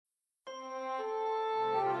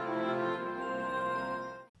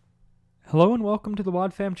Hello and welcome to the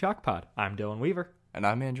Wad Fam Chalk Pod. I'm Dylan Weaver, And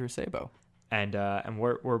I'm Andrew Sabo. and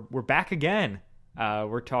we're back again.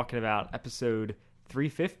 We're talking about episode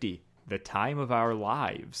 350, The Time of Our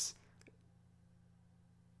Lives.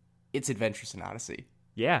 It's Adventures in Odyssey.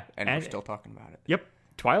 Yeah, And we're still talking about it. Yep,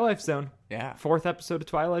 Twilight Zone. Yeah. Fourth episode of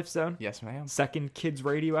Twilight Zone. Yes, ma'am. Second kids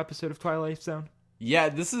radio episode of Twilight Zone. Yeah,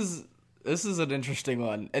 this is an interesting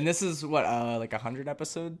one. And this is what, like 100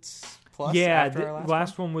 episodes plus? Yeah, after the our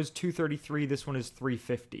last one was 233. This one is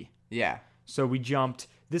 350. Yeah. So we jumped.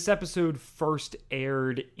 This episode first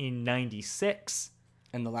aired in 96.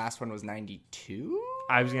 And the last one was 92?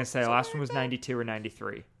 I was gonna say the last one was 92 or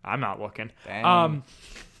 93. I'm not looking. Dang.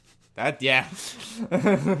 Yeah.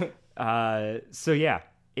 So yeah,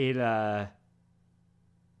 we're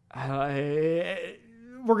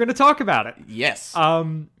gonna talk about it. Yes.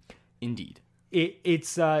 Indeed.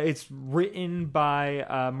 It's written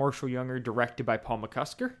by Marshall Younger, directed by Paul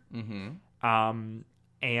McCusker. Mm-hmm.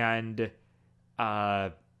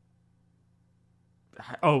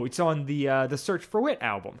 It's on the Search for Wit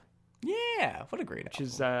album, Yeah. What a great which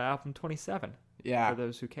is album 27 Yeah. for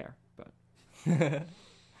those who care. But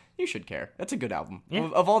You should care. That's a good album. Yeah.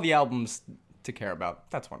 Of all the albums to care about,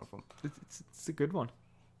 that's one of them. it's a good one.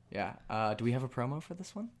 Yeah. Do we have a promo for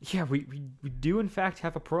this one? Yeah, we do in fact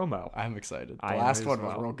have a promo. I'm excited. The I am last as one was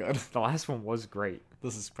well. real good. The last one was great.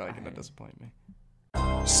 This is probably going to disappoint me.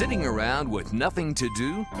 Sitting around with nothing to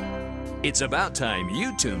do? It's about time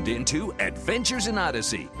you tuned into Adventures in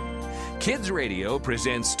Odyssey. Kids Radio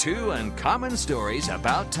presents two uncommon stories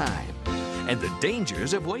about time and the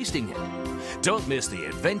dangers of wasting it. Don't miss the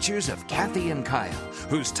adventures of Kathy and Kyle,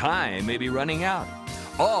 whose time may be running out.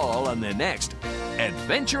 All on the next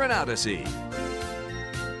Adventure in Odyssey.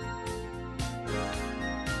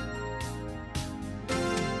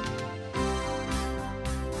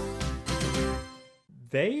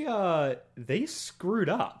 They screwed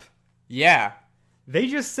up. Yeah. They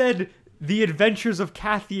just said The Adventures of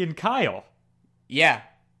Kathy and Kyle. Yeah.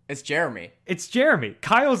 It's Jeremy. It's Jeremy.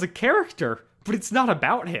 Kyle's a character, but it's not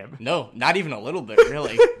about him. No, not even a little bit,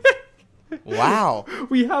 really. Wow.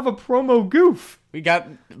 We have a promo goof. We got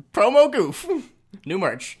promo goof. New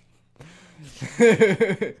merch.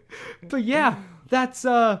 But yeah, that's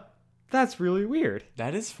really weird.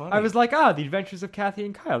 That is funny. I was like, The Adventures of Kathy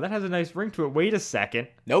and Kyle. That has a nice ring to it. Wait a second.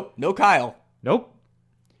 Nope, no Kyle. Nope.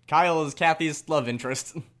 Kyle is Kathy's love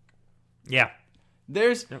interest. Yeah.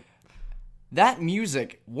 There's... Yep. That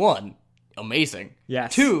music, one, amazing.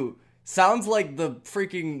 Yes. Two, sounds like the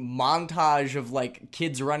freaking montage of, like,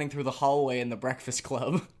 kids running through the hallway in the Breakfast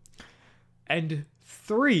Club. And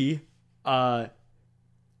three,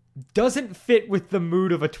 doesn't fit with the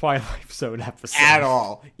mood of a Twilight Zone episode. At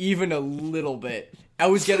all. Even a little bit. I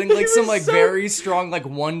was getting, like, some, like, very strong, like,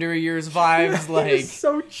 Wonder Years vibes, like... It's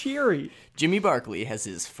so cheery. Jimmy Barkley has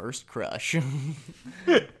his first crush.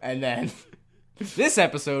 And then this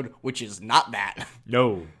episode, which is not that.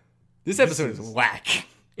 No. This episode is whack.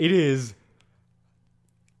 It is.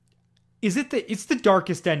 It's the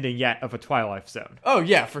darkest ending yet of a Twilight Zone. Oh,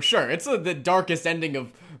 yeah, for sure. It's the darkest ending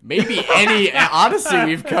of maybe any Odyssey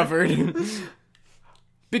we've covered.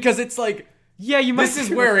 Because it's like, Yeah, you might. this is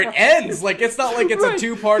where it ends. Like, it's not like it's Right. a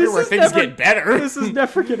two-parter This where is things never- get better. This is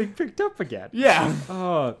never getting picked up again.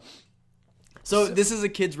 Yeah. So this is a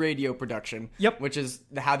kids radio production. Yep. Which is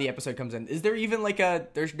how the episode comes in. Is there even like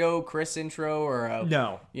there's no Chris intro or a,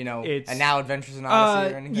 No. and now Adventures in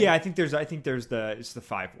Odyssey or anything? Yeah, I think there's it's the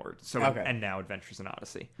 5 words. So Okay. and now Adventures in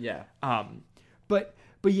Odyssey. Yeah. But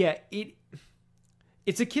yeah,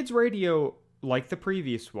 it's a kids radio like the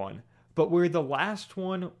previous one, but where the last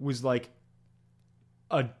one was like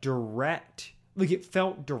a direct, like it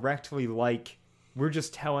felt directly like we're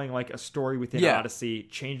just telling like a story within Yeah. Odyssey,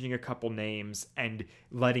 changing a couple names and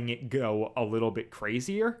letting it go a little bit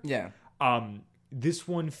crazier. Yeah. This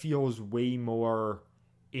one feels way more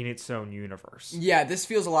in its own universe. Yeah, this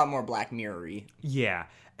feels a lot more Black Mirror-y. Yeah.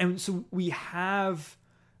 And so we have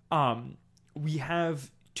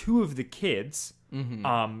two of the kids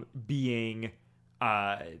being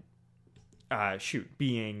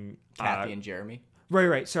being Kathy and Jeremy.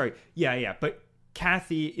 right, sorry. Yeah, but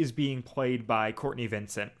Kathy is being played by Courtney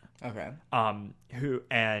Vincent. Okay. Who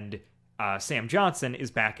and Sam Johnson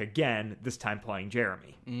is back again, this time playing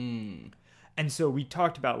Jeremy. And so we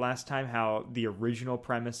talked about last time how the original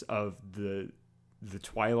premise of the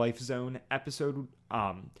Twilight Zone episode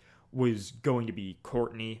was going to be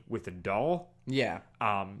Courtney with a doll. Yeah.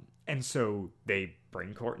 And so they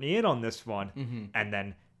bring Courtney in on this one, and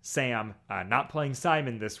then Sam, not playing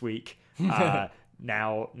Simon this week, now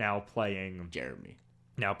playing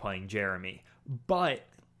Jeremy. But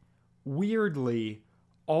weirdly,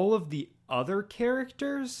 all of the other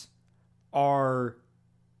characters are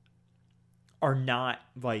not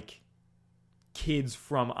like kids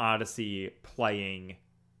from Odyssey playing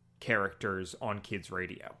characters on kids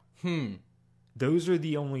radio. Those are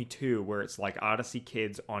the only two where it's like Odyssey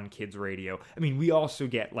kids on kids radio. I mean, we also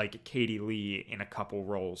get like Katie Lee in a couple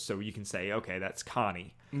roles, so you can say, okay, that's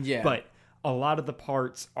Connie. Yeah. But a lot of the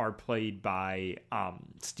parts are played by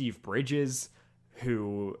Steve Bridges,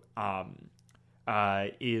 who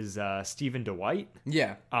is Stephen DeWitt.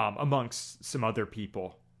 Yeah. Amongst some other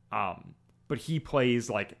people. But he plays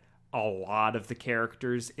like a lot of the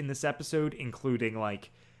characters in this episode, including like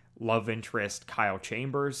love interest Kyle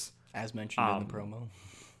Chambers. As mentioned in the promo.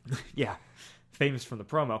 Yeah, famous from the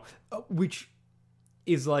promo, which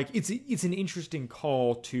is like it's an interesting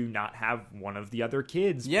call to not have one of the other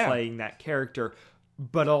kids playing that character,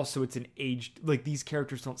 but also it's an aged, like these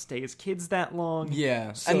characters don't stay as kids that long.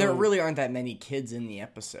 Yeah, so, and there really aren't that many kids in the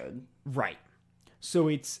episode. Right. So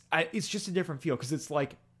it's just a different feel because it's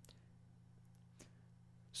like,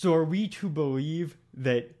 so are we to believe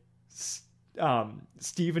that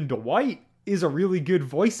Stephen DeWitt is a really good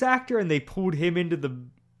voice actor and they pulled him into the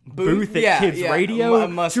booth at Kids Radio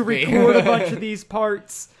to record a bunch of these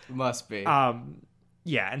parts? Must be.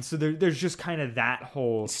 Yeah, and so there's just kind of that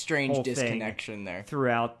whole strange whole disconnection there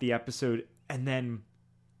throughout the episode, and then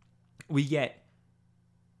we get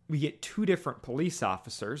two different police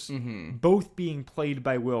officers, both being played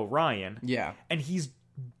by Will Ryan. Yeah, and he's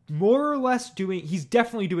more or less he's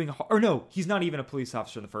definitely doing, or no, he's not even a police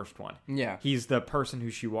officer in the first one. Yeah, he's the person who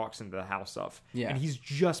she walks into the house of. Yeah, and he's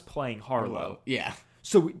just playing Harlow. Yeah.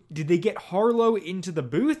 So did they get Harlow into the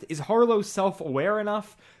booth? Is Harlow self-aware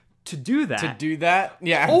enough to do that?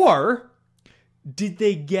 Yeah. Or did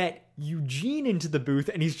they get Eugene into the booth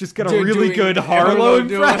and he's just got a really good Harlow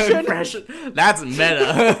impression? That's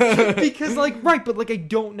meta. Because right, but I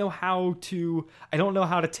don't know how to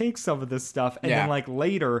take some of this stuff. And then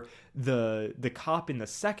later the cop in the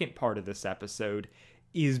second part of this episode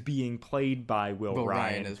is being played by Will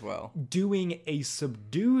Ryan as well, doing a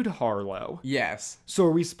subdued Harlow. Yes. So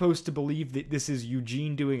are we supposed to believe that this is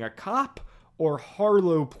Eugene doing a cop or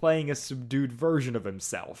Harlow playing a subdued version of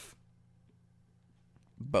himself?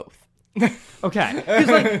 Both. Okay.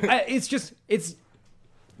 I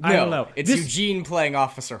don't know. It's Eugene playing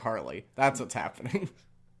Officer Harley. That's what's happening.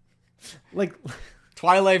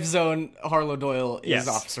 Twilight Zone Harlow Doyle is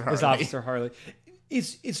Officer Harley. Is Officer Harley.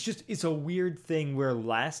 It's a weird thing where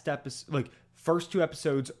last episode, first two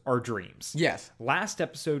episodes are dreams. Yes. Last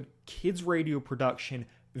episode, kids radio production,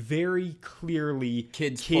 very clearly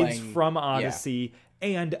kids playing, from Odyssey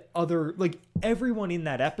and other, everyone in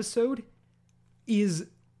that episode is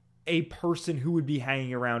a person who would be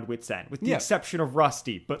hanging around Wit's End, with the exception of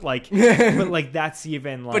Rusty, but that's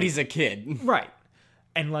even but he's a kid. Right.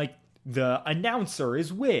 And the announcer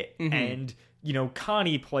is Wit, and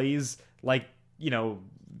Connie plays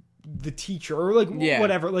the teacher or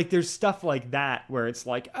whatever. There's stuff like that where it's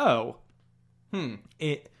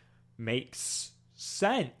it makes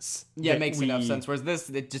sense. Yeah, it makes enough sense. Whereas this,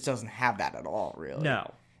 it just doesn't have that at all, really.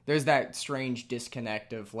 No. There's that strange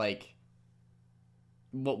disconnect of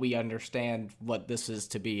what we understand what this is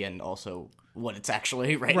to be and also what it's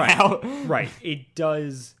actually right now. Right. It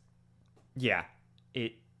does. Yeah.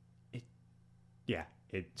 It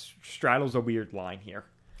straddles a weird line here.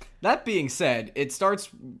 That being said, it starts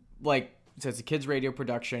so it's a kids' radio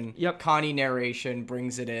production. Yep. Connie narration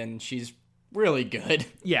brings it in. She's really good.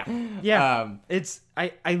 Yeah.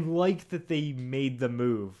 I like that they made the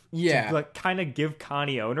move. Yeah. To kind of give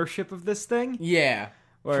Connie ownership of this thing. Yeah.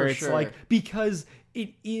 Where it's because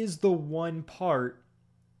it is the one part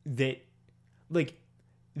that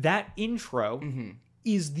that intro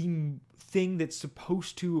is the thing that's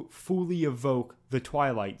supposed to fully evoke the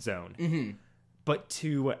Twilight Zone. But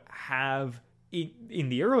to have in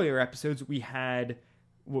the earlier episodes, we had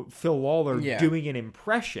Phil Lawler doing an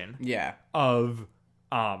impression of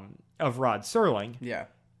Rod Serling. Yeah.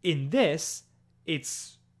 In this,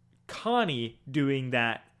 it's Connie doing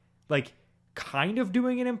that, kind of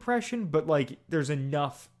doing an impression, but there's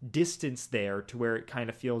enough distance there to where it kind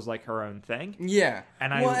of feels like her own thing. Yeah.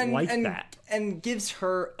 And I like that. And gives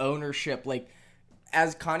her ownership,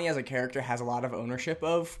 as Connie as a character has a lot of ownership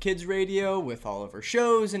of kids radio with all of her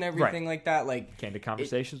shows and everything like that. Candid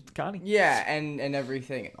Conversations with Connie. Yeah, and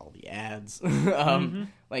everything and all the ads.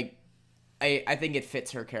 I think it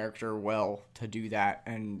fits her character well to do that,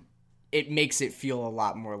 and it makes it feel a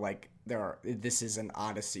lot more like this is an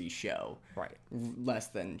Odyssey show. Right. Less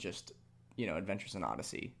than just, Adventures in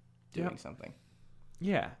Odyssey doing something.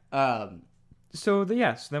 Yeah. So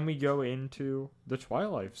then we go into the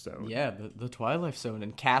Twilight Zone. Yeah, the Twilight Zone.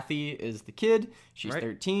 And Kathy is the kid. She's Right.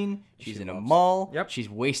 13. She's in a loves- mall. Yep. She's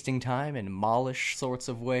wasting time in mallish sorts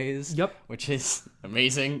of ways. Yep. Which is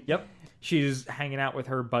amazing. Yep. She's hanging out with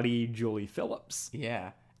her buddy Julie Phillips.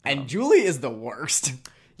 Yeah. And Julie is the worst.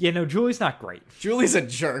 Yeah, no, Julie's not great. Julie's a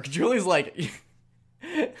jerk. Julie's like,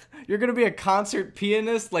 you're going to be a concert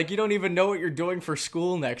pianist? Like, you don't even know what you're doing for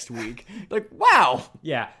school next week. Like, wow.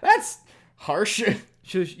 Yeah. That's harsh.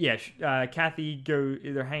 Kathy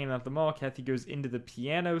they're hanging out at the mall. Kathy goes into the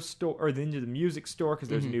piano store, or into the music store, because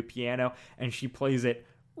there's a new piano, and she plays it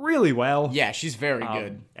really well. Yeah, she's very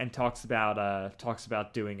good. And talks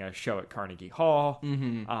about doing a show at Carnegie Hall.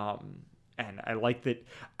 And I like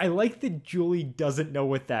that Julie doesn't know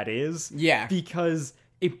what that is. Yeah. Because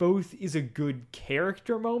it both is a good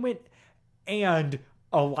character moment and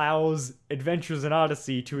allows Adventures in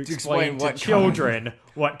Odyssey to explain to what children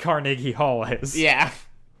what Carnegie Hall is. Yeah.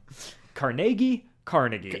 Carnegie?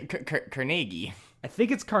 Carnegie. I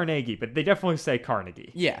think it's Carnegie, but they definitely say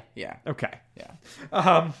Carnegie. Yeah. Okay.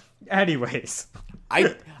 Yeah. Anyways.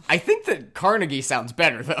 I think that Carnegie sounds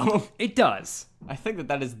better, though. It does. I think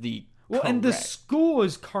that is the Well, and the correct. school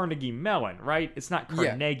is Carnegie Mellon, right? It's not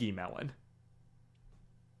Carnegie Mellon.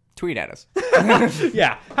 Tweet at us.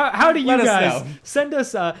 Yeah. How do you Let us guys know. send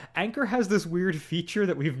us? Anchor has this weird feature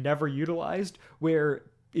that we've never utilized where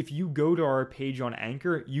if you go to our page on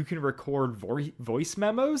Anchor, you can record voice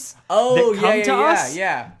memos Oh, that come to us.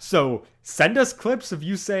 yeah. So send us clips of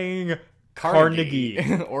you saying Carnegie,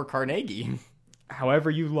 or Carnegie. however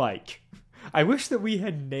you like. I wish that we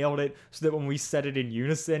had nailed it so that when we said it in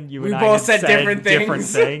unison, you We and I both had said different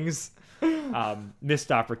things.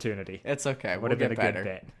 Missed opportunity. It's okay. Would We'll have been get a better.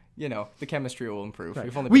 good bit. You know, the chemistry will improve. Right.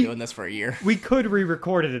 We've only We- been doing this for a year. We could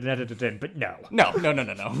re-record it and edit it in, but no. No.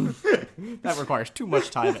 That requires too much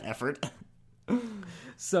time and effort.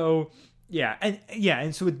 So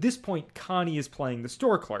and so at this point, Connie is playing the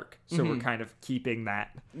store clerk. So we're kind of keeping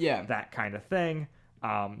that kind of thing.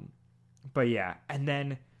 But yeah, and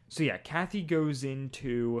then Kathy goes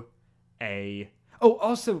into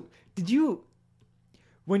also,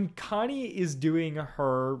 when Connie is doing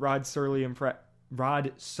her Rod Serling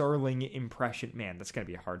impression, man, that's gonna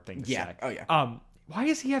be a hard thing to say. Oh yeah. Why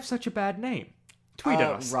does he have such a bad name? Tweet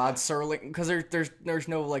at us. Rod Serling, because there's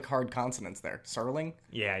no like hard consonants there. Serling.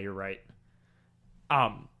 Yeah, you're right.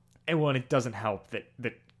 And it doesn't help that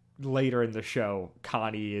later in the show,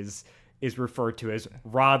 Connie is referred to as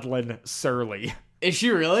Rodlin Surly. Is she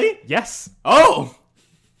really? Yes, Oh.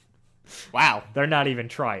 Wow. they're not even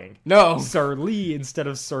trying. No. Surly instead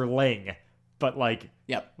of Serling, but like,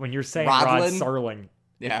 Yep. when you're saying Rod Rodlin? Serling,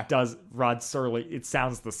 Yeah. it does Rod Surly. It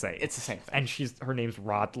sounds the same. It's the same thing. And her name's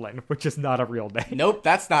Rodlin, which is not a real name. Nope.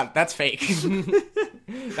 That's fake.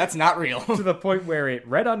 That's not real. To the point where it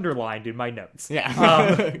read underlined in my notes.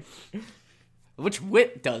 Yeah. Which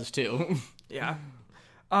Wit does too. Yeah.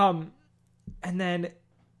 And then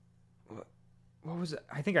what was it?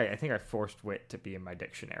 I think I forced Wit to be in my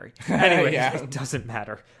dictionary. Anyway, Yeah. it doesn't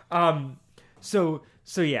matter. So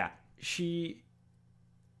yeah,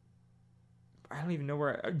 I don't even know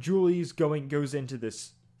where Julie's goes into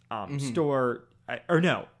this store or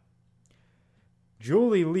no.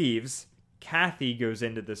 Julie leaves, Kathy goes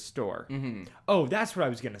into the store. Oh, that's what I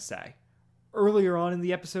was going to say. Earlier on in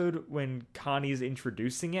the episode when Connie's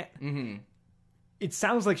introducing it, it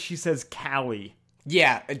sounds like she says Callie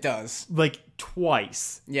Yeah, it does. like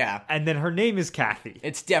twice. Yeah. And then her name is Kathy.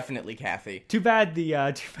 It's definitely Kathy. Too bad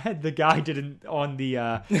the guy didn't on the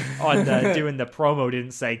doing the promo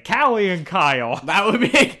didn't say Callie and Kyle. That would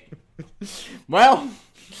be. Well,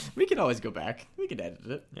 we can always go back. We can edit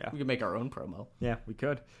it. Yeah. We can make our own promo. Yeah, we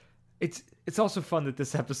could. It's also fun that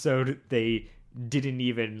this episode they didn't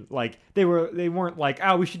even like they weren't like,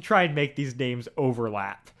 oh, we should try and make these names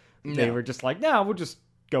overlap. They No. were just like, no, we'll just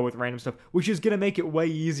go with random stuff, which is gonna make it way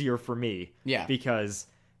easier for me. Yeah. Because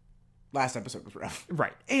Last episode was rough.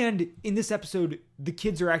 right. And in this episode, the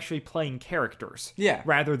kids are actually playing characters. Yeah.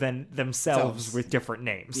 Rather than themselves Selves. with different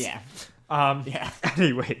names. Yeah. Yeah.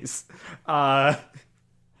 Anyways.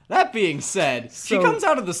 That being said, she So- comes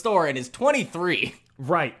out of the store and is 23.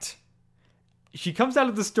 Right. She comes out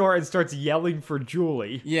of the store and starts yelling for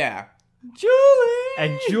Julie. Yeah. Julie!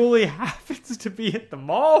 And Julie happens to be at the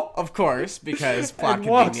mall. Of course, because plot And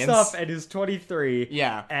walks convenience. up and is 23.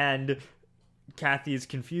 Yeah. And Kathy is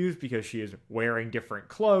confused because she is wearing different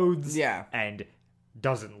clothes. Yeah. And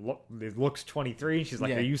looks 23. And she's like,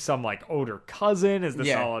 Yeah. are you some like older cousin? Is this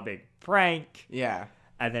Yeah. all a big prank? Yeah.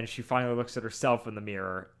 And then she finally looks at herself in the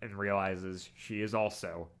mirror and realizes she is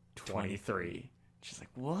also 23. She's like,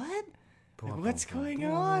 what? what's going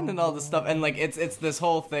on and all this stuff, and like it's this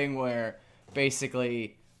whole thing where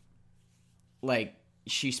basically like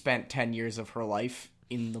she spent 10 years of her life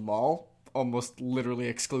in the mall almost literally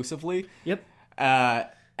exclusively. Yep.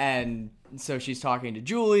 And so she's talking to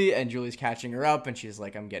Julie, and Julie's catching her up, and she's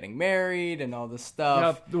like, I'm getting married and all this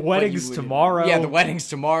stuff. Yep. The wedding's tomorrow. Yeah, the wedding's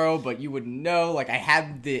tomorrow, but you wouldn't know. Like, I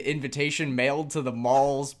had the invitation mailed to the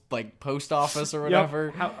mall's, like, post office or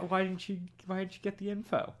whatever. Yep. Why didn't you get the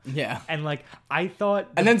info? Yeah. And, like, I thought...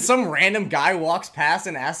 And then some random guy walks past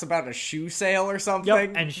and asks about a shoe sale or something.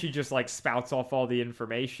 Yep. And she just, like, spouts off all the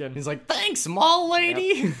information. He's like, thanks, mall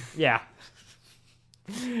lady. Yep. Yeah.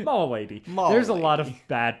 Mall lady. There's a lot of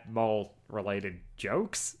bad mall-related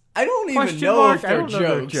jokes. I don't even know if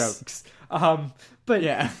they're jokes. But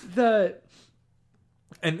yeah.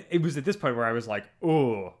 And it was at this point where I was like,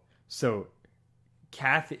 oh, so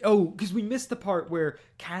Kathy... Oh, because we missed the part where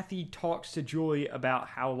Kathy talks to Julie about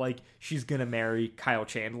how, like, she's gonna marry Kyle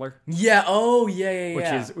Chandler. Yeah, oh,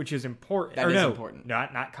 yeah. Which is important. That is important.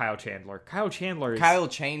 Not Kyle Chandler. Kyle Chandler is... Kyle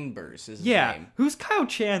Chambers is his name. Who's Kyle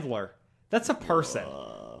Chandler? That's a person.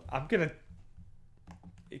 I'm gonna...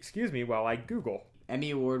 Excuse me while I Google.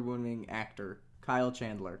 Emmy Award-winning actor, Kyle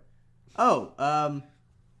Chandler. Oh,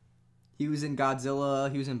 he was in Godzilla,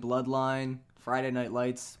 he was in Bloodline, Friday Night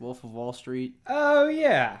Lights, Wolf of Wall Street. Oh,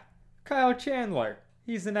 yeah. Kyle Chandler.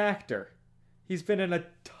 He's an actor. He's been in a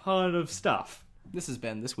ton of stuff. This has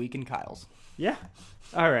been This Week in Kyle's. Yeah.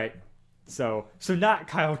 All right. So not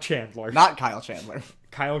Kyle Chandler. Not Kyle Chandler.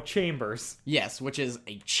 Kyle Chambers. Yes, which is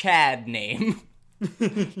a Chad name.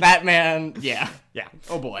 That man, yeah. Yeah.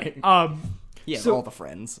 Oh boy. He has all the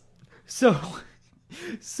friends. So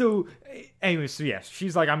anyway, so yes,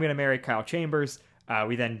 she's like, I'm going to marry Kyle Chambers.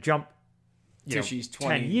 We then jump she's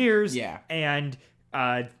 20 10 years. Yeah. And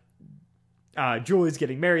Julie's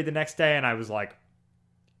getting married the next day, and I was like,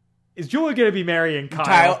 is Julie going to be marrying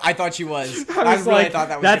Kyle? I thought she was. I was really like, thought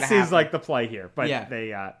that was going to happen. That seems like the play here. But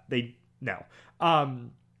yeah. they no.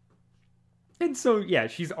 And so, yeah,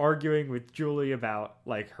 she's arguing with Julie about,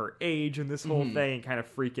 like, her age and this whole thing, and kind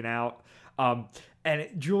of freaking out. And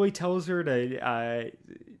Julie tells her to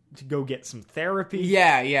go get some therapy.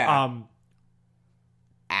 Yeah.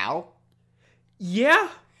 Ow. Yeah.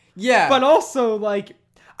 Yeah. But also, like,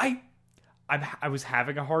 I was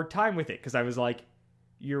having a hard time with it, because I was like,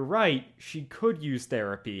 you're right, she could use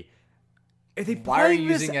therapy. Why are you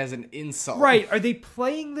using it as an insult? Right. Are they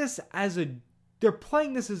playing this as a... They're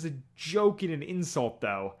playing this as a joke and an insult,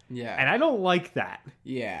 though. Yeah. And I don't like that.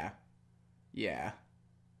 Yeah.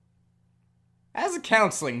 As a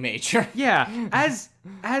counseling major. Yeah. As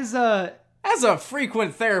a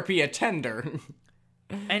frequent therapy attender.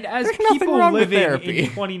 And as There's nothing people wrong with living therapy. in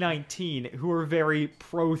 2019 who are very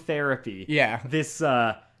pro-therapy. Yeah. This,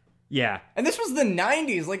 yeah. And this was the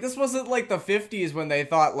 90s. Like, this wasn't like the 50s when they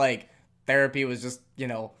thought, like, therapy was just,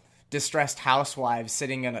 distressed housewives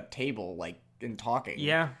sitting at a table, like, and talking.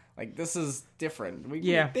 Yeah. Like, this is different.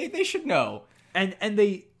 They should know. And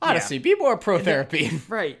they... Honestly, people are pro-therapy.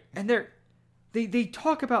 Right. And they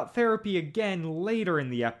talk about therapy again later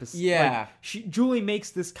in the episode. Yeah. Like, Julie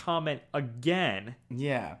makes this comment again.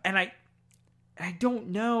 Yeah. And I don't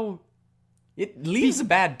know... It leaves a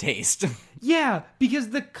bad taste. Yeah, because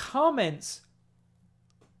the comments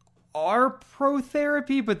are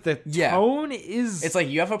pro-therapy, but the tone is... It's like,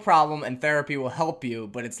 you have a problem and therapy will help you,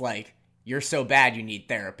 but it's like, you're so bad you need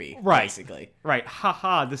therapy, right. basically. Right.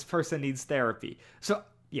 Haha, this person needs therapy. So,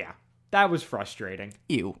 yeah, that was frustrating.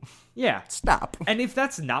 Ew. Yeah. Stop. And if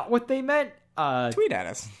that's not what they meant... tweet at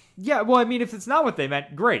us. Yeah, well, I mean, if it's not what they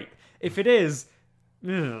meant, great. If it is...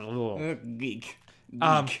 Geek.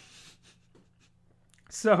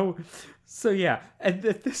 So yeah, and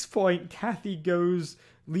at this point, Kathy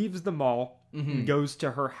leaves the mall, and goes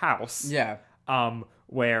to her house. Yeah.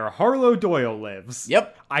 Where Harlow Doyle lives.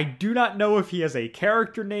 Yep. I do not know if he has a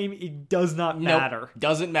character name. It does not matter.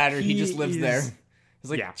 Doesn't matter. He just lives there.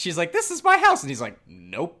 He's like, She's like, this is my house. And he's like,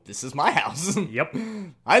 nope, this is my house. Yep.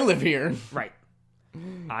 I live here. Right.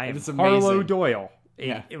 I am It's Harlow amazing. Doyle.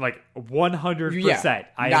 Yeah. Like 100%. Yeah.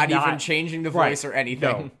 I not am even changing the voice or anything.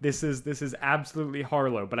 No, this is absolutely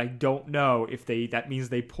Harlow, but I don't know if that means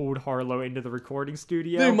they pulled Harlow into the recording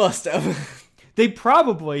studio. They must have. They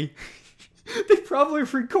probably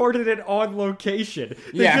recorded it on location.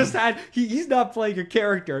 They just had he's not playing a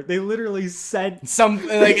character. They literally sent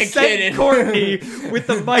a kid Courtney with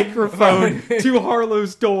the microphone to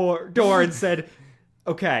Harlow's door and said,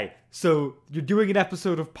 "Okay, so you're doing an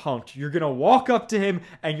episode of Punk'd. You're gonna walk up to him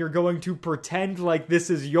and you're going to pretend like this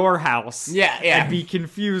is your house. Yeah. And be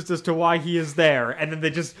confused as to why he is there. And then they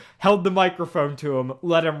just held the microphone to him,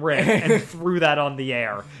 let him rip, and threw that on the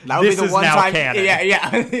air. That would This be the is one now time. canon.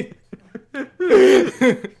 Yeah.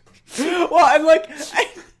 Well, I'm like,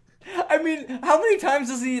 I mean, how many times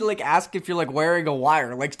does he like ask if you're like wearing a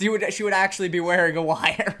wire? Like, she would actually be wearing a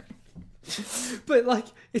wire. But like,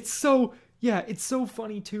 it's so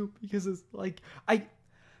funny too, because it's like I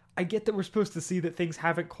get that we're supposed to see that things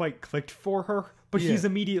haven't quite clicked for her, but he's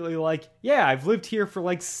immediately like, yeah, I've lived here for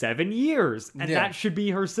like 7 years, and that should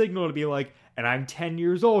be her signal to be like, and I'm 10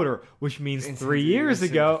 years older, which means 3 years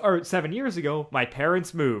ago, or 7 years ago, my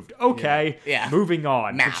parents moved. Okay, moving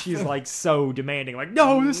on. Math. But she's like so demanding, like,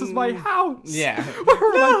 no, this is my house. Yeah. Where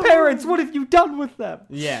are my parents? What have you done with them?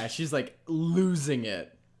 Yeah, she's like losing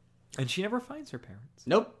it. And she never finds her parents.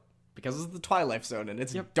 Nope. Because it's the Twilight Zone and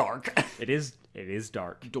it's dark. It is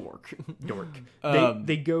dark. Dork.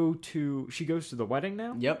 They go to, she goes to the wedding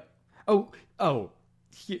now? Yep.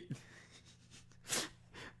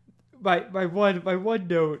 My one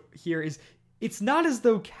note here is, it's not as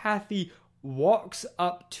though Kathy walks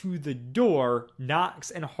up to the door, knocks,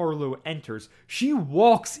 and Harlow enters. She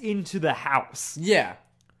walks into the house. Yeah.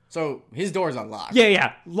 So his door's unlocked.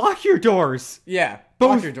 Yeah. Lock your doors. Yeah. Both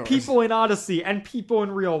lock your doors. people in Odyssey and people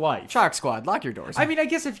in real life. Shark Squad, lock your doors. I mean, I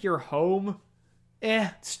guess if you're home,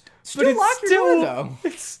 still but lock your door, though.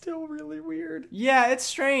 It's still really weird. Yeah, it's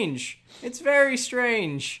strange. It's very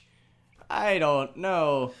strange. I don't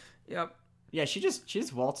know. Yep. Yeah, she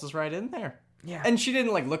just waltzes right in there. Yeah. And she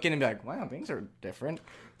didn't like look in and be like, wow, things are different.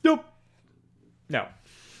 Nope. No.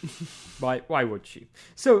 Why would she?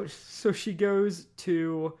 So she goes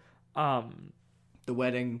to The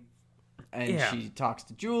wedding, and she talks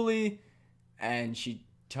to Julie, and she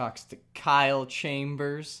talks to Kyle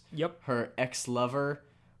Chambers. Yep. Her ex-lover,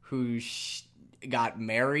 who got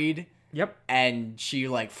married. Yep. And she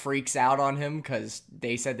like freaks out on him because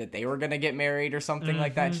they said that they were gonna get married or something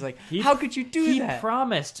like that. She's like, "How could you do that?" He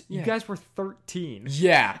promised. You guys were 13.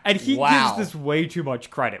 Yeah, and he gives this way too much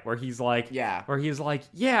credit. Where he's like,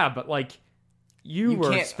 but like, you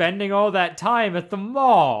were spending all that time at the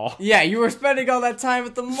mall. Yeah, you were spending all that time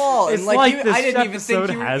at the mall. It's and like this I didn't even think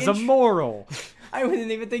episode you has a moral. I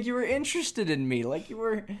didn't even think you were interested in me. Like you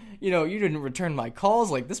were, you didn't return my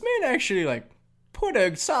calls. Like this man actually like put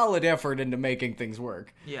a solid effort into making things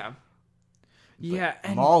work. Yeah. Yeah,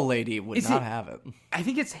 and mall lady would not have it. I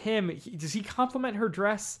think it's him. Does he compliment her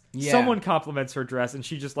dress? Yeah. Someone compliments her dress, and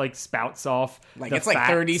she just like spouts off. Like it's like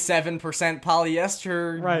 37%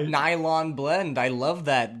 polyester nylon blend. I love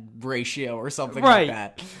that ratio or something like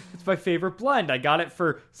that. It's my favorite blend. I got it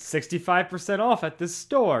for 65% off at this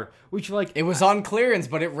store. Which like it was on clearance,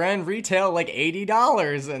 but it ran retail like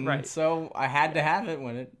 $80, and so I had to have it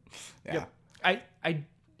when it. Yeah. Yep.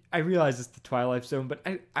 I realize it's the Twilight Zone, but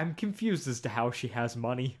I'm confused as to how she has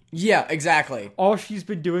money. Yeah, exactly. All she's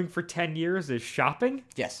been doing for 10 years is shopping?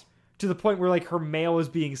 Yes. To the point where, like, her mail is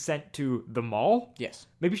being sent to the mall? Yes.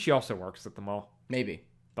 Maybe she also works at the mall. Maybe.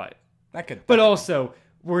 But also,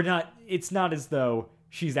 it's not as though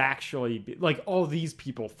she's actually, like, all these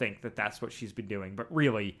people think that that's what she's been doing, but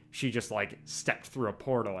really, she just, like, stepped through a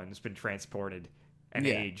portal and has been transported and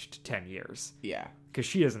aged 10 years. Yeah. Because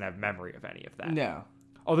she doesn't have memory of any of that. No.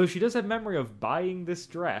 Although she does have memory of buying this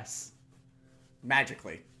dress.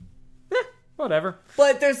 Magically. Whatever.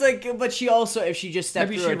 But she also, if she just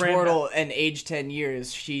stepped through a portal and aged 10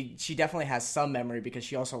 years, she definitely has some memory because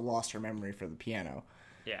she also lost her memory for the piano.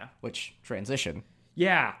 Yeah. Which, transition.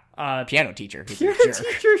 Yeah. Piano teacher. Piano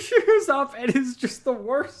teacher shows up and is just the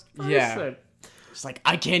worst person. Yeah. It's like,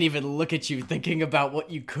 I can't even look at you thinking about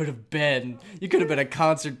what you could have been. You could have been a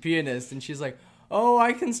concert pianist. And she's like, oh,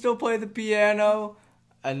 I can still play the piano.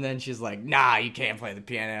 And then she's like, nah, you can't play the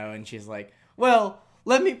piano. And she's like, well,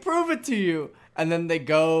 let me prove it to you. And then they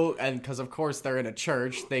go, and because of course they're in a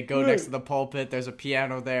church, they go next to the pulpit. There's a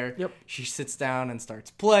piano there. Yep. She sits down and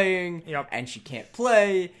starts playing. Yep. And she can't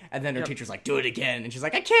play. And then her teacher's like, do it again. And she's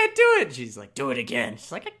like, I can't do it. And she's like, do it again.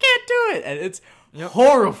 She's like, I can't do it. And it's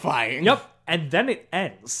horrifying. Yep. And then it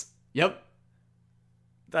ends. Yep.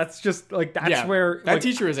 That's just, like, that's where... That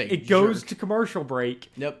teacher is It goes to commercial break.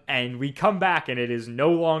 Yep. And we come back, and it is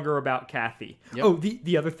no longer about Kathy. Yep. Oh,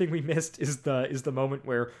 the other thing we missed is the moment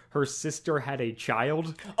where her sister had a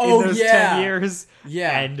child in those 10 years.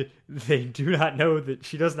 Yeah. And they do not know that...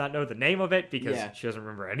 She does not know the name of it, because she doesn't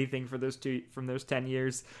remember anything from those 10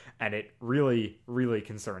 years. And it really, really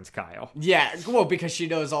concerns Kyle. Yeah, well, because she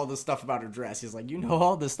knows all this stuff about her dress. He's like, you know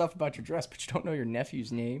all this stuff about your dress, but you don't know your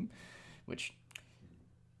nephew's name. Which...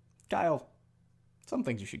 Kyle, Some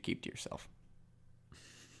things you should keep to yourself.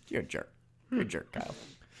 You're a jerk. You're a jerk, Kyle.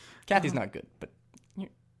 Kathy's not good, but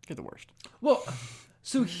you're the worst. Well,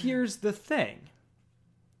 so here's the thing.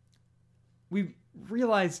 We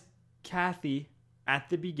realized Kathy, at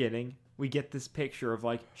the beginning, we get this picture of,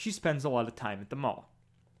 like, she spends a lot of time at the mall.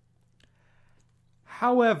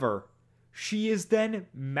 However, she is then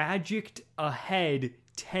magicked ahead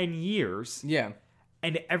 10 years. Yeah.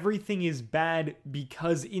 And everything is bad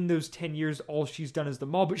because in those 10 years, all she's done is the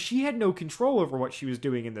mall. But she had no control over what she was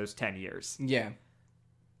doing in those 10 years. Yeah.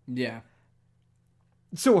 Yeah.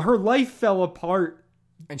 So her life fell apart.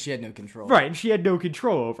 And she had no control. Right, and she had no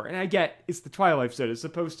control over it. And I get, it's the Twilight Zone. It's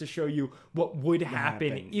supposed to show you what would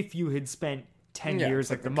happen if you had spent 10 years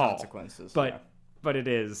like at the the mall. Consequences. But it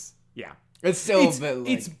is, yeah. It's still It's, a bit like...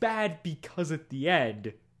 it's bad because at the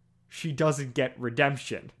end, she doesn't get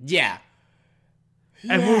redemption. Yeah.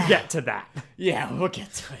 And we'll get to that. Yeah, we'll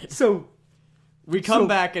get to it. So, We come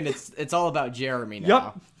back and it's all about Jeremy now.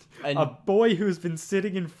 Yup. And A boy who's been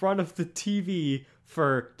sitting in front of the TV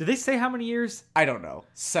for, did they say how many years? I don't know.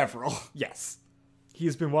 Several. Yes. He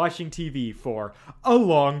has been watching TV for a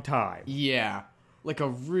long time. Yeah. Like a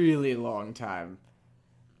really long time.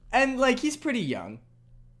 And like he's pretty young.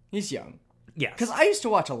 He's young. Yes. Because I used to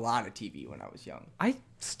watch a lot of TV when I was young. I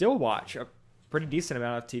still watch a pretty decent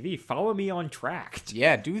amount of TV. Follow me on Tracked.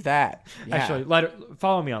 Yeah, do that. Yeah. Actually,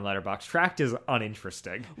 follow me on Letterboxd. Tracked is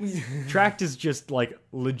uninteresting. Tracked is just like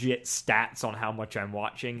legit stats on how much I'm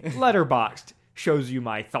watching. Letterboxd shows you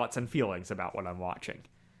my thoughts and feelings about what I'm watching.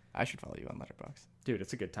 I should follow you on Letterboxd. Dude,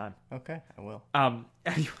 it's a good time. Okay, I will.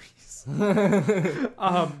 Anyways.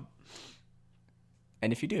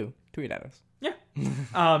 And if you do, tweet at us.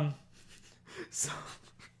 Yeah. So,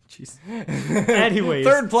 jeez. Anyways,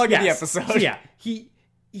 Third plug in the yes. episode. So, yeah, he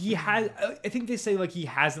has. I think they say like he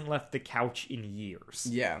hasn't left the couch in years.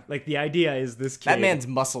 Yeah. Like the idea is this kid. That man's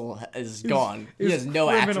muscle is gone. He is has no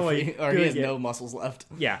criminally atrophy, or he has doing it. no muscles left.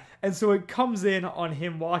 Yeah, and so it comes in on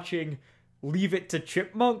him watching Leave It to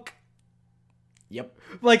Chipmunk. Yep.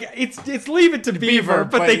 Like it's Leave It to Beaver,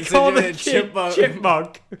 but they it's call a the kid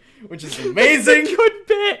Chipmunk, which is It's amazing. a good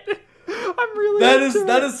bit. I'm really That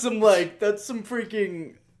into is some like that's some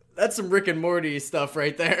Rick and Morty stuff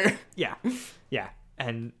right there. Yeah.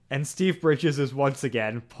 And Steve Bridges is once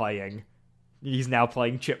again playing. He's now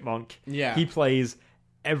playing Chipmunk. Yeah. He plays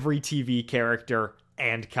every TV character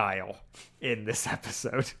and Kyle in this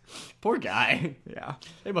episode. Poor guy. Yeah.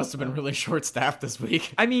 They must have been really short staffed this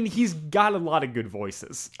week. I mean, he's got a lot of good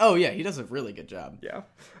voices. Oh yeah, he does a really good job. Yeah.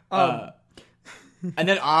 And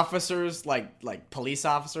then officers, like police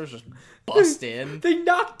officers, just bust in. They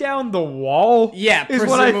knock down the wall. Yeah, is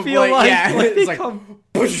what I feel presumably, like. yeah. Like, It's they like, come-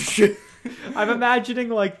 I'm imagining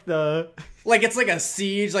like the like it's like a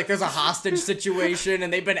siege, like there's a hostage situation,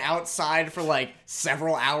 and they've been outside for like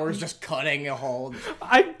several hours just cutting a hole.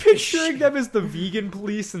 I'm picturing them as the vegan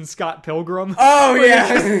police in Scott Pilgrim. Oh where yeah,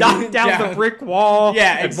 they just knock down Yeah. the brick wall.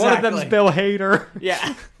 Yeah, and one of them's exactly. Bill Hader.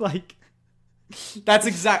 Yeah, Like, that's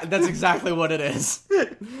exactly what it is.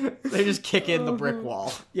 They just kick in the brick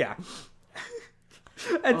wall. yeah.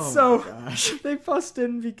 And Oh so my gosh. they bust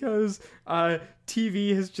in because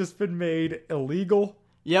TV has just been made illegal.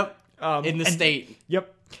 Yep. In the and- state.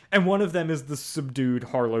 Yep. And one of them is the subdued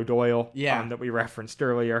Harlow Doyle. Yeah. That we referenced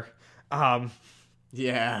earlier.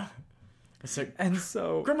 Yeah. It's a And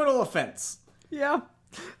so criminal offense. yeah.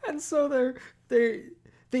 And so they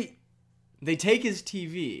They take his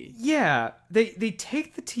TV. yeah, they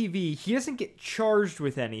take the TV. He doesn't get charged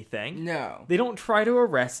with anything. No. They don't try to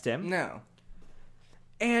arrest him. No.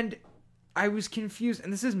 And I was confused,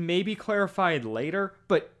 and this is maybe clarified later,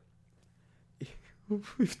 but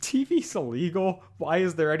if TV's illegal, why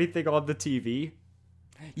is there anything on the TV?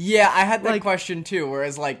 Yeah, I had that Like- question too,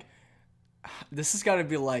 whereas like this has got to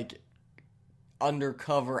be like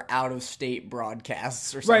undercover out of state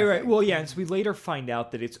broadcasts or something. Right. Well, yeah, and so we later find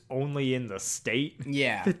out that it's only in the state.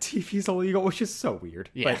 Yeah. The TV's illegal, which is so weird.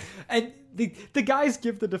 Yeah. But, and the guys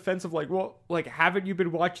give the defense of like, well, like, haven't you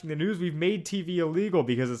been watching the news? We've made TV illegal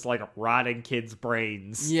because it's like rotting kids'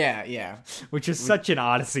 brains. Yeah. Which is such an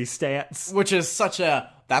Odyssey stance. Which is such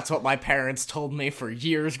a that's what my parents told me for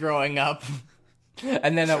years growing up.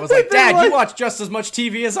 And then I was like, They're Dad, like- you watch just as much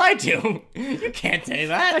TV as I do. You can't say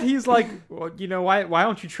And that. he's like, well, you know, why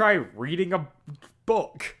don't you try reading a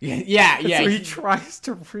book? Yeah. So he tries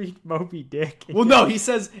to read Moby Dick. Well, no, he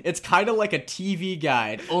says it's kind of like a TV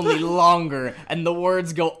guide, only longer, and the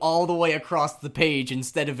words go all the way across the page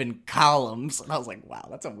instead of in columns. And I was like, wow,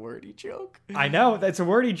 that's a wordy joke. I know, that's a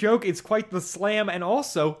wordy joke. It's quite the slam. And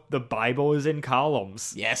also, the Bible is in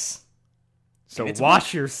columns. Yes. So it's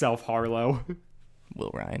watch yourself, Harlow.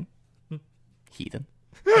 Will Ryan. Heathen.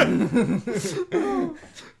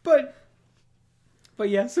 But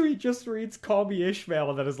yeah, so he just reads "Call Me Ishmael"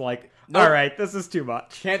 and then is like, Nope. "All right, this is too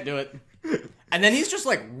much." Can't do it. And then he's just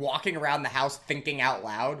like walking around the house thinking out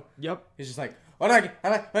loud. Yep. He's just like, what am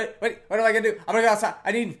I gonna do? I'm gonna go outside.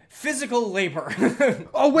 I need physical labor.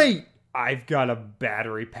 Oh wait, I've got a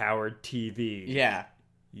battery-powered TV. Yeah.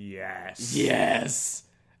 Yes. Yes.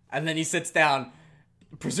 And then he sits down,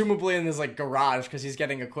 presumably in this like garage, because he's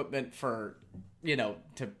getting equipment for,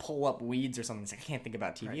 to pull up weeds or something. He's like, I can't think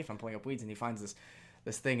about TV if I'm pulling up weeds. And he finds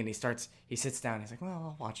this thing, and he sits down. He's like, well,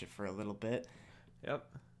 I'll watch it for a little bit. Yep.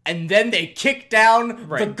 And then they kick down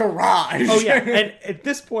the garage. Oh yeah, and at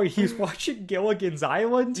this point he's watching Gilligan's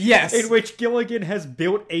Island. Yes. In which Gilligan has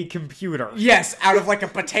built a computer. Yes, out of like a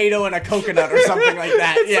potato and a coconut or something like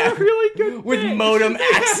that. It's yeah. a really good With bit. modem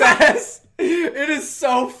access. It is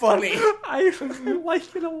so funny. I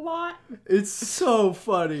like it a lot. It's so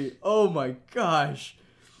funny. Oh my gosh.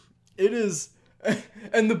 It is.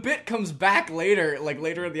 And the bit comes back later, like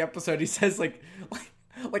later in the episode. He says like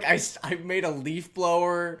I made a leaf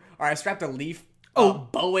blower, or I strapped a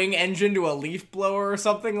Boeing engine to a leaf blower or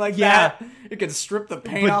something like that. It can strip the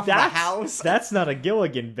paint off the house. That's not a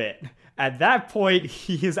Gilligan bit. At that point,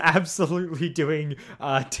 he is absolutely doing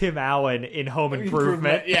Tim Allen in Home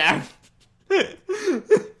Improvement. Yeah.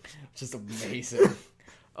 Just amazing.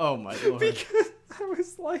 Oh my lord. Because I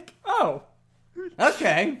was like, oh,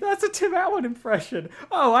 okay. that's a Tim Allen impression.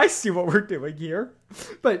 Oh, I see what we're doing here.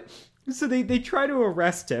 But, so they try to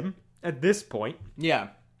arrest him at this point. Yeah.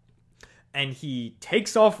 And he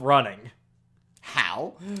takes off running.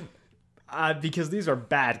 How? Because these are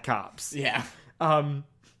bad cops. Yeah. And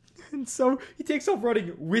so he takes off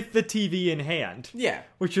running with the TV in hand. Yeah.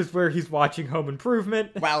 Which is where he's watching Home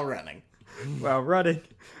Improvement. While running. While running.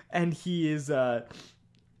 And he is,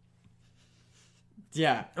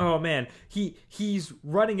 yeah. oh man. He's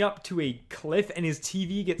running up to a cliff and his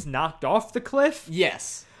TV gets knocked off the cliff.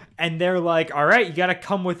 Yes. And they're like, all right, you gotta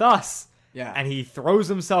come with us. Yeah. And he throws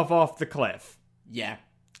himself off the cliff. Yeah.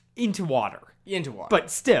 Into water. Into water.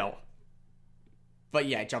 But still. But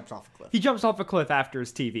yeah, he jumps off a cliff. He jumps off a cliff after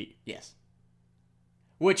his TV. Yes.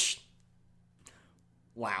 Which,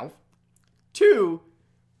 wow. 2,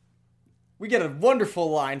 we get a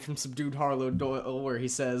wonderful line from Subdued Harlow Doyle where he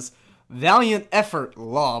says, "Valiant effort,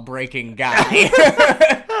 law-breaking guy."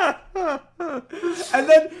 And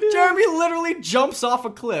then Jeremy literally jumps off a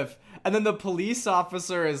cliff. And then the police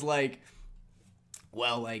officer is like,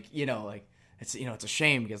 well, it's a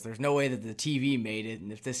shame because there's no way that the TV made it.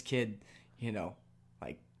 And if this kid, there's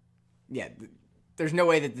no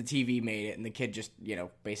way that the TV made it. And the kid just,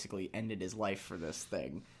 basically ended his life for this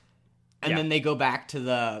thing. And then they go back to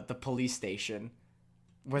the police station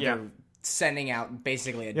where they're sending out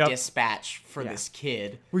basically a dispatch for this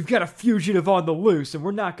kid. We've got a fugitive on the loose, and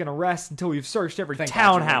we're not going to rest until we've searched every Thank God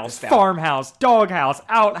townhouse, you wrote this down. farmhouse, doghouse,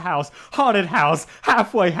 outhouse, haunted house,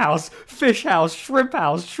 halfway house, fish house, shrimp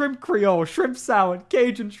creole, shrimp salad,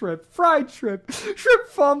 Cajun shrimp, fried shrimp, shrimp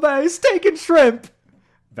flambe, steak and shrimp.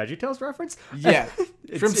 VeggieTales reference? Yeah.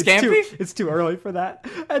 Shrimp scampi? It's too early for that.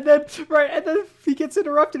 And then he gets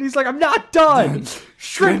interrupted. He's like, I'm not done.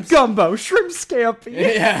 Shrimp gumbo, shrimp scampi.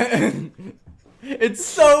 Yeah. It's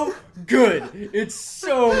so good. It's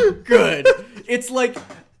so good. It's like,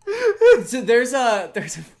 so there's a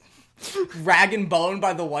Rag and Bone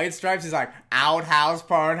by the White Stripes. He's like, outhouse,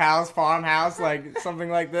 farmhouse, like something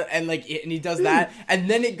like that. And and he does that. And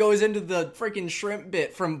then it goes into the freaking shrimp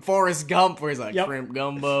bit from Forrest Gump where he's like, shrimp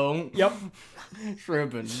gumbo. Yep.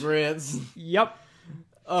 Shrimp and grits. Yep.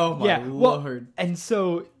 Oh my lord. And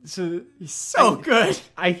so He's so good.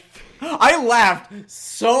 I laughed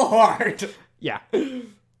so hard. Yeah.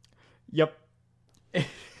 Yep.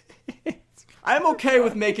 I'm okay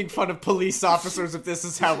with making fun of police officers if this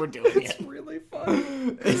is how we're doing it. It's really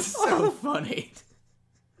fun. It's so funny.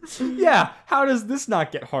 Yeah. How does this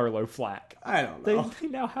not get Harlow flack? I don't know. They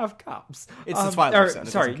now have cops. It's the Twilight Zone. It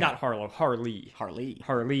Sorry, doesn't not count. Harlow. Harlee. Harlee.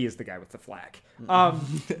 Harlee is the guy with the flack.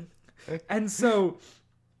 And so,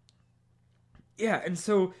 yeah, and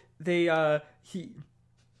so they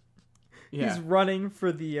he's running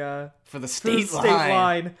for the state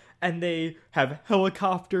line, and they have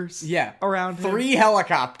helicopters. Yeah, around him. 3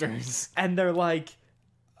 helicopters, and they're like,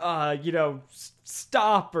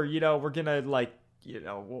 stop, or we're gonna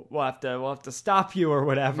we'll have to stop you or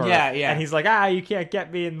whatever. Yeah, yeah. And he's like, you can't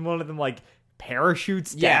get me, and one of them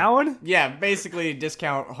parachutes yeah. down. Yeah, basically,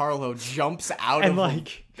 Discount Harlow jumps out And of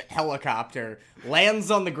the helicopter,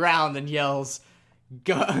 lands on the ground, and yells,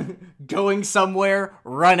 going somewhere,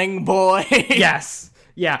 running boy. Yes.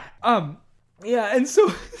 Yeah. Yeah, and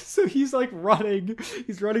so he's like running.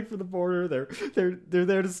 He's running for the border. They're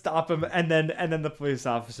there to stop him, and then the police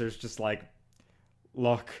officer's just like,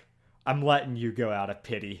 "Look, I'm letting you go out of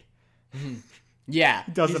pity." Yeah.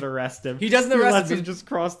 He doesn't arrest him. He doesn't arrest lets him. him just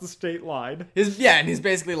cross the state line. And he's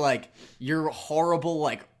basically like, you're horrible,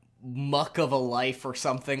 like, muck of a life or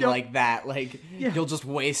something like that. Like, you'll just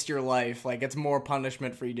waste your life. Like, it's more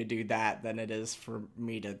punishment for you to do that than it is for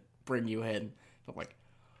me to bring you in. I'm like,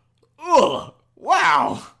 ugh,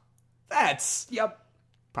 wow. That's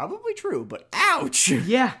probably true, but ouch.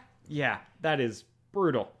 Yeah, that is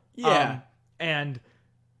brutal. Yeah. And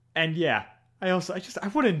yeah, I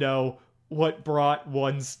want to know what brought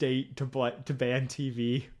one state to ban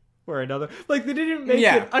TV or another. Like, they didn't make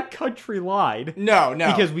it a country line. No.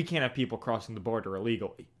 Because we can't have people crossing the border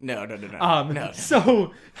illegally. No.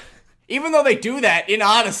 So, even though they do that in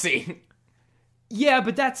Odyssey. Yeah,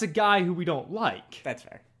 but that's a guy who we don't like. That's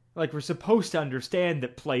fair. Like, we're supposed to understand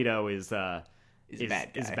that Plato is a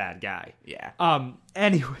bad guy. Yeah.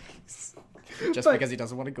 Anyways. Just because he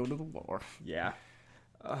doesn't want to go to the war. Yeah.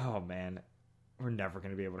 Oh, man. We're never going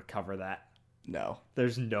to be able to cover that. No.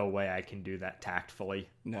 There's no way I can do that tactfully.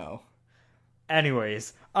 No.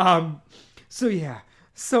 Anyways, so yeah.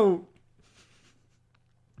 So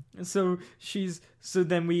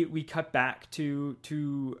then we cut back to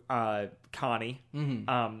Connie.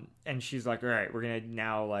 Mm-hmm. And she's like, all right, we're going to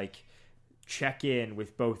now like check in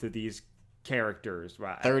with both of these characters.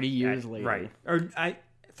 30 years later. Right. Or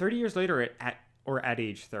 30 years later at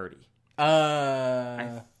age 30.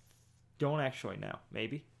 I don't actually know.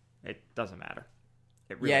 Maybe. It doesn't matter.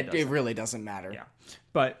 It really doesn't matter. Yeah.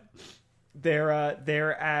 But they're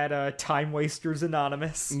at Time Wasters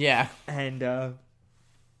Anonymous. Yeah. And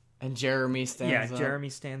Jeremy stands up. Yeah, Jeremy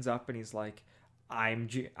stands up and he's like, I am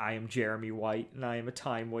Jeremy White and I am a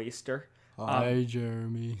time waster. Hi,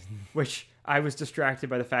 Jeremy. Which I was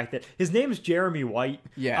distracted by the fact that his name is Jeremy White.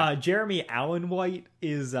 Yeah. Jeremy Allen White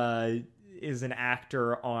is an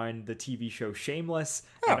actor on the TV show Shameless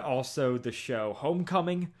and also the show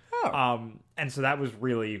Homecoming. And so that was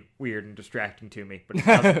really weird and distracting to me, but it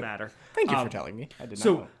doesn't matter. Thank you for telling me. I did not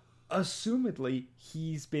know. Assumedly,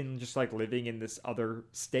 he's been just like living in this other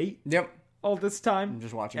state. Yep. All this time. I'm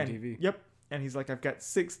just watching TV. Yep. And he's like, I've got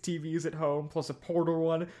 6 TVs at home plus a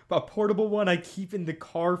portable one I keep in the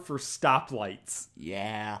car for stoplights.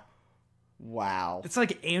 Yeah. Wow. It's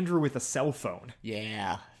like Andrew with a cell phone.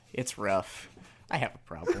 Yeah. It's rough. I have a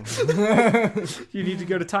problem. You need to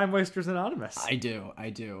go to Time Wasters Anonymous. I do.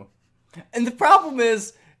 And the problem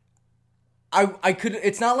is, I could.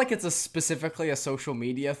 It's not like it's specifically a social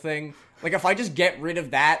media thing. Like, if I just get rid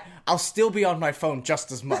of that, I'll still be on my phone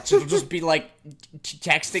just as much. It'll just be like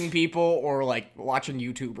texting people or like watching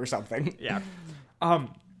YouTube or something. Yeah.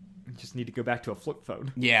 Just need to go back to a flip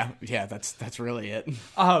phone. Yeah. That's really it.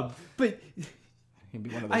 But you'd be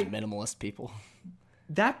one of those minimalist people.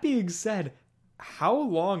 That being said, how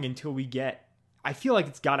long until we get? I feel like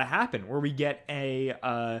it's got to happen where we get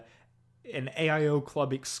an AIO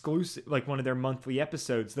Club exclusive, like one of their monthly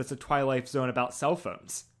episodes. That's a Twilight Zone about cell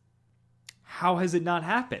phones. How has it not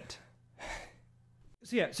happened?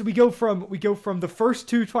 So we go from the first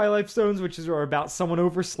 2 Twilight Zones, which are about someone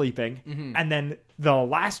oversleeping, and then the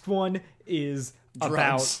last one is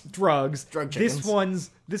about drugs. Drug chickens.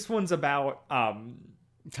 This one's about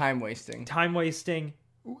time wasting.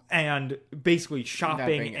 And basically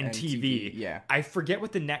shopping and TV. Yeah. I forget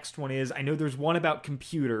what the next one is. I know there's one about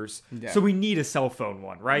computers. Yeah. So we need a cell phone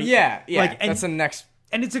one, right? Yeah. That's the next.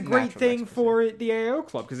 And it's a great thing for the AO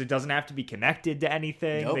Club because it doesn't have to be connected to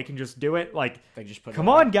anything. Nope. They can just do it. Like, they just put come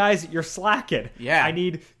on, guys, you're slacking. Yeah. I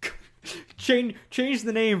need change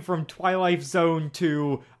the name from Twilight Zone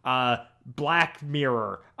to Black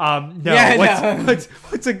Mirror.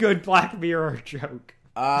 What's a good Black Mirror joke?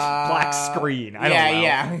 Black screen. I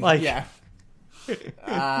don't know. Yeah.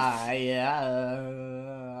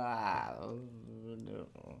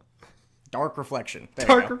 Dark reflection.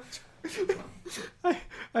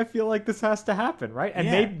 I feel like this has to happen, right?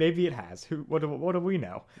 And maybe it has. What do we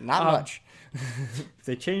know? Not much. If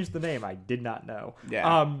they changed the name, I did not know.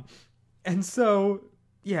 Yeah. And so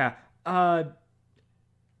yeah.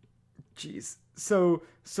 Jeez. So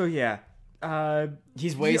yeah.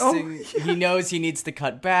 He's wasting. He knows he needs to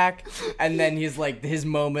cut back, and then he's like, his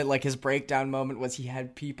moment, like his breakdown moment, was he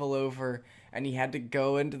had people over, and he had to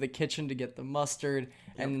go into the kitchen to get the mustard,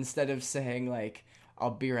 and instead of saying like, "I'll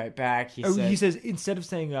be right back," he says instead of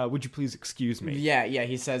saying, "Would you please excuse me?" Yeah,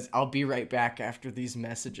 he says, "I'll be right back after these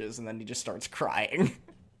messages," and then he just starts crying.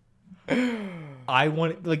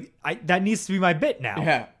 That needs to be my bit now.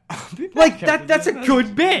 Yeah. Like that's a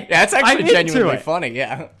good bit. Yeah, that's actually genuinely funny.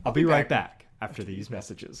 Yeah, I'll be right back after these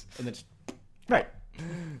messages. And then just, Right.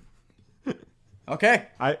 okay.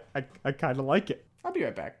 I kind of like it. I'll be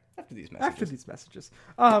right back after these messages.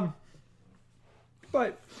 But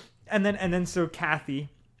and then so Kathy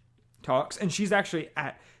talks, and she's actually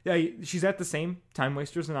she's at the same Time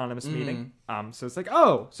Wasters Anonymous meeting. So it's like,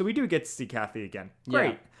 oh, so we do get to see Kathy again.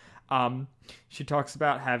 Great. Yeah. She talks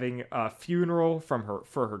about having a funeral for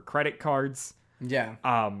her credit cards. Yeah.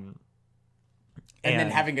 And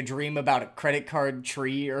then having a dream about a credit card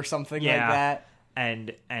tree or something like that.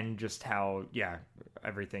 And just how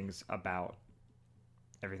everything's about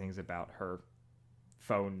her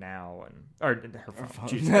phone now, or her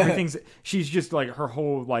phone. She's just like, her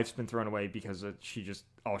whole life's been thrown away because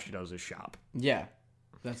all she does is shop. Yeah,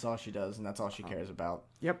 that's all she does, and that's all she cares about.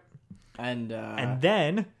 Yep. And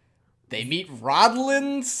then they meet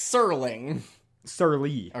Rodlin Surling.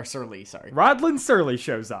 Surly. Sorry. Rodlin Surly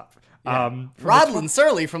shows up. Yeah. Rodlin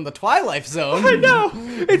Surly from the Twilight Zone. I know.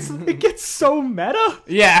 It gets so meta.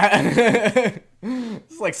 Yeah.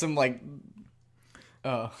 It's like some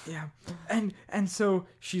Yeah. And so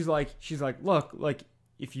she's like, look, like,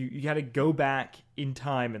 if you got to go back in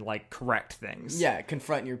time and like correct things. Yeah,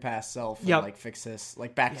 confront your past self and like fix this,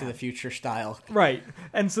 like Back to the Future style. Right.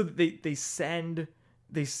 And so they send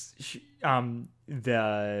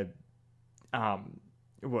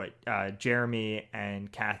Jeremy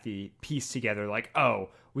and Kathy piece together, like, oh,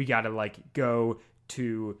 we got to like go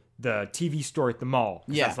to the TV store at the mall.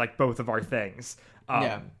 Yeah. That's like both of our things.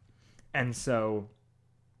 And so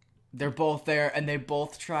they're both there, and they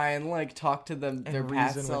both try and like talk to their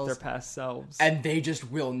past selves, and they just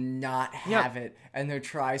will not have it. And they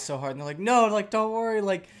try so hard, and they're like, "No, like don't worry,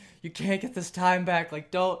 like you can't get this time back. Like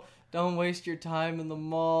don't waste your time in the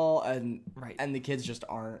mall." And and the kids just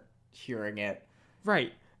aren't hearing it.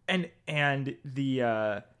 Right, and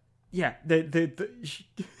the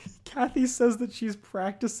Kathy says that she's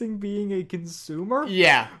practicing being a consumer.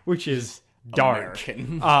 Yeah, which is dark.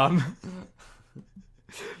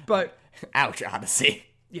 But ouch, Odyssey.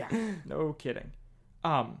 Yeah, no kidding.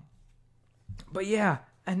 But yeah,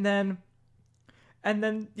 and then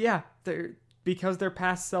they're, because their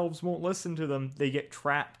past selves won't listen to them, they get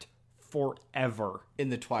trapped forever in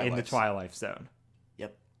the Twilight Zone.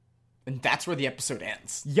 Yep. And that's where the episode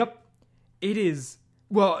ends. Yep. It is.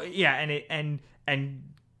 Well, yeah, and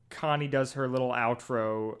Connie does her little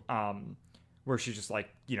outro where she's just like,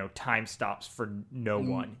 time stops for no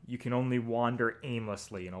one. You can only wander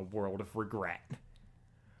aimlessly in a world of regret.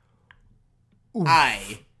 Oof.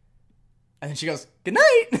 And then she goes, good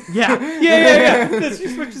night. Yeah. Then she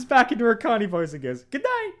switches back into her Connie voice and goes, good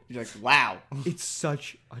night. You're like, wow. It's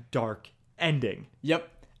such a dark ending. Yep.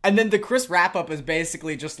 And then the Chris wrap-up is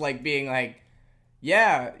basically just like being like,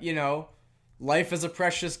 yeah, life is a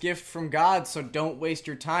precious gift from God, so don't waste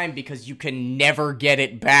your time because you can never get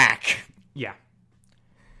it back. Yeah.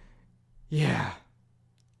 Yeah.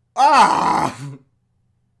 Ah!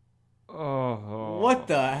 Oh. What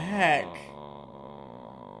the heck?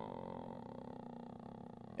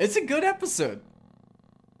 It's a good episode.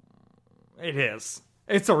 It is.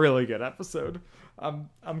 It's a really good episode. I'm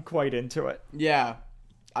quite into it. Yeah.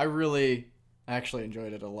 I really actually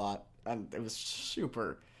enjoyed it a lot. And it was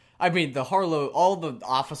super. I mean, all the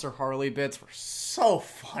Officer Harley bits were so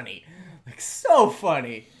funny. Like, so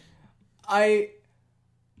funny. And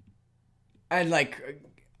like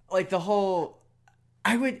the whole,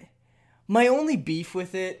 my only beef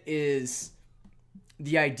with it is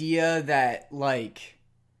the idea that like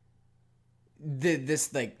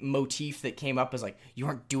this like motif that came up is like, you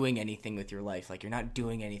aren't doing anything with your life. Like, you're not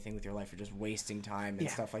doing anything with your life. You're just wasting time and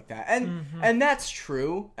stuff like that. And that's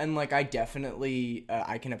true. And like, I definitely,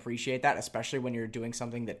 I can appreciate that, especially when you're doing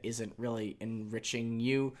something that isn't really enriching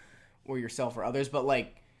you or yourself or others. But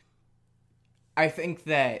like, I think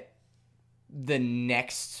that the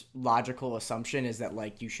next logical assumption is that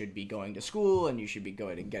like, you should be going to school and you should be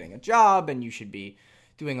going and getting a job and you should be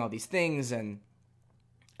doing all these things. And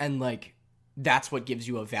like, that's what gives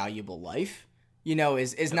you a valuable life,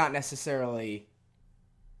 is not necessarily,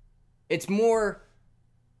 it's more,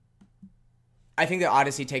 I think that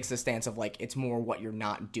Odyssey takes the stance of like, it's more what you're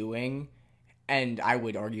not doing. And I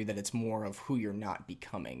would argue that it's more of who you're not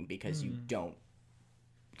becoming, because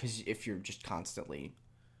because if you're just constantly,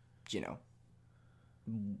 if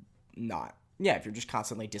you're just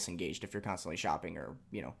constantly disengaged, if you're constantly shopping or,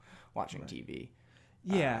 watching TV.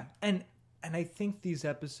 Yeah. And I think these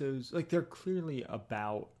episodes, like, they're clearly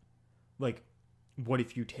about, like, what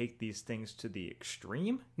if you take these things to the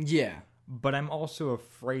extreme? Yeah. But I'm also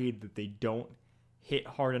afraid that they don't hit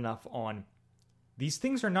hard enough on, these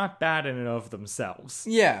things are not bad in and of themselves.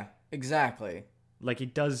 Yeah, exactly. like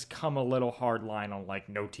it does come a little hard line on like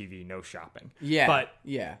no TV, no shopping. Yeah. But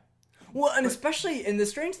yeah. Well, and especially, and the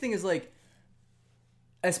strange thing is like,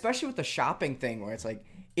 especially with the shopping thing where it's like,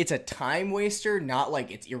 it's a time waster, not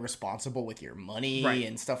like it's irresponsible with your money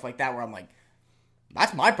and stuff like that, where I'm like,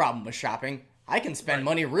 that's my problem with shopping. I can spend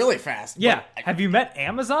money really fast. Yeah. Have you met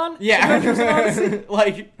Amazon? Yeah.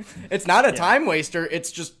 Like, it's not a time waster.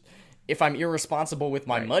 It's just, if I'm irresponsible with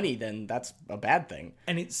my money, then that's a bad thing.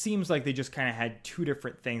 And it seems like they just kind of had two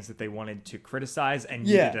different things that they wanted to criticize and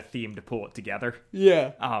needed a theme to pull it together.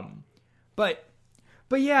 Yeah. But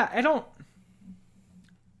yeah, I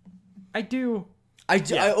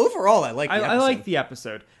overall, I like the episode. I like the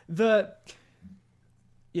episode.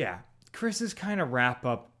 Chris's kind of wrap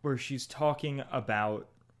up where she's talking about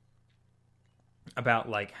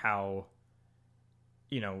like how,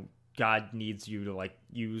 you know, God needs you to like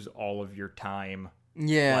use all of your time.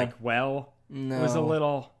 Yeah. Like, well, no. It was a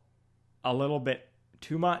little bit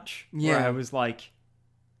too much. Yeah. Where I was like,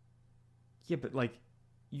 yeah, but like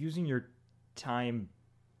using your time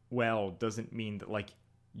well doesn't mean that like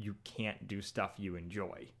you can't do stuff you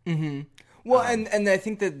enjoy. Mm-hmm. Well, and I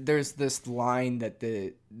think that there's this line that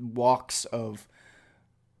the walks of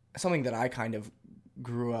something that I kind of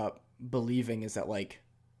grew up believing is that like,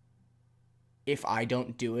 if I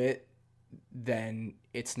don't do it, then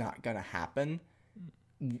it's not gonna happen.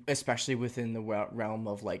 Especially within the realm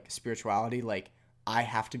of like spirituality, like I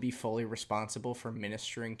have to be fully responsible for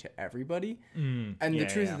ministering to everybody. And the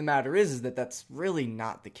truth of the matter is that that's really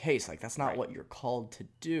not the case. Like that's not what you're called to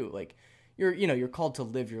do. Like you're called to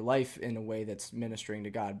live your life in a way that's ministering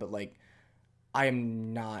to God, but like I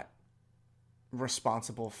am not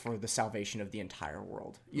responsible for the salvation of the entire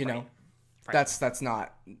world. You know? Right. That's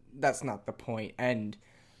not the point. And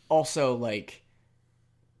also like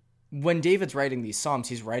when David's writing these Psalms,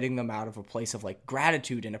 he's writing them out of a place of like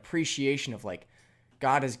gratitude and appreciation of like,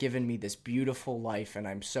 God has given me this beautiful life and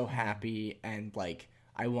I'm so happy and like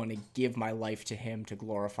I want to give my life to him to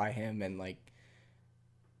glorify him and like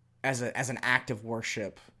as an act of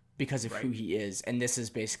worship because of who he is. And this is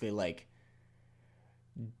basically like,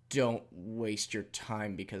 don't waste your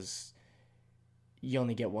time because you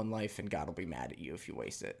only get one life and God will be mad at you if you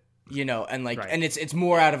waste it. You know, and like, and it's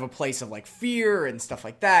more out of a place of like fear and stuff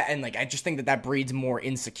like that. And like, I just think that breeds more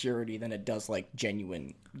insecurity than it does like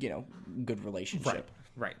genuine, you know, good relationship.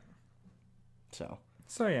 Right. So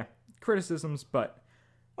yeah, criticisms, but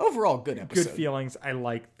overall good episode. Good feelings. I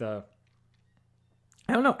like I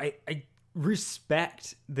don't know. I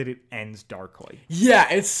respect that it ends darkly. Yeah,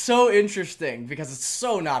 it's so interesting because it's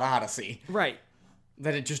so not Odyssey. Right.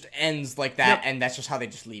 That it just ends like that, and that's just how they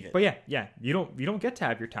just leave it. But yeah, you don't get to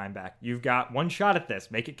have your time back. You've got one shot at this.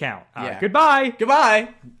 Make it count. Goodbye. Good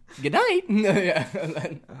night. Yeah,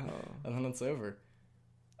 and then it's over.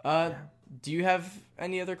 Do you have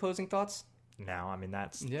any other closing thoughts? No, I mean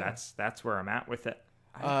that's where I'm at with it.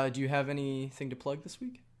 Do you have anything to plug this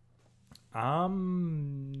week?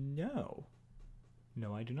 No,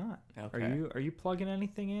 I do not. Okay. Are you plugging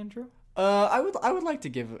anything, Andrew? I would like to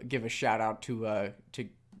give a shout out to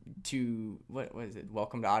what is it?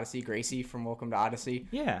 Welcome to Odyssey, Gracie from Welcome to Odyssey.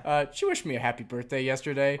 Yeah. She wished me a happy birthday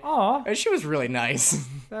yesterday. Aw. And she was really nice.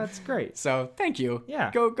 That's great. So thank you.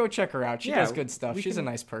 Yeah. Go check her out. She does good stuff. She's a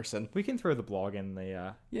nice person. We can throw the blog in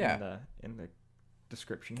the in the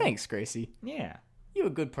description. Thanks, Gracie. Yeah. You're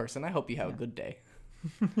a good person. I hope you have a good day.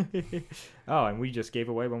 Oh, and we just gave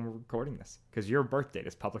away when we're recording this because your birth date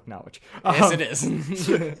is public knowledge. Yes, it is.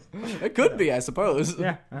 It could be, I suppose.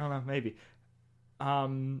 Yeah, I don't know, maybe.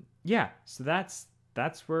 Yeah. So that's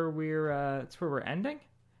where we're ending,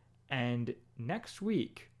 and next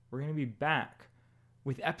week we're gonna be back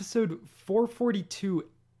with episode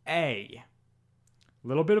 442A. A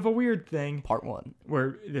little bit of a weird thing. Part 1.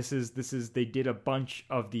 Where this is they did a bunch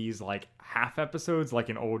of these like half episodes like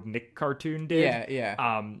an old Nick cartoon did.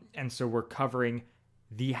 Yeah. And so we're covering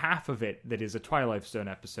the half of it that is a Twilight Zone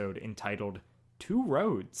episode entitled Two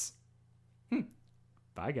Roads.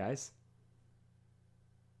 Bye guys.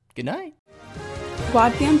 Good night.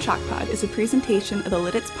 Wadfam Chalk Pod is a presentation of the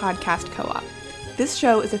Lidditz Podcast Co-op. This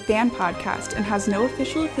show is a fan podcast and has no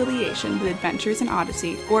official affiliation with Adventures in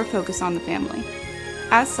Odyssey or Focus on the Family.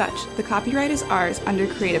 As such, the copyright is ours under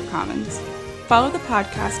Creative Commons. Follow the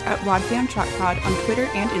podcast at Wadfam Chalk Pod on Twitter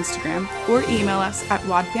and Instagram, or email us at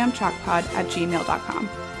wadfamchalkpod@gmail.com.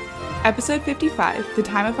 Episode 55, The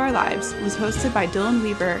Time of Our Lives, was hosted by Dylan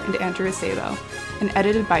Weaver and Andrew Acebo, and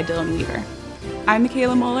edited by Dylan Weaver. I'm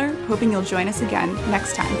Michaela Moeller, hoping you'll join us again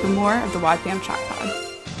next time for more of the Wadfam Chalk Pod.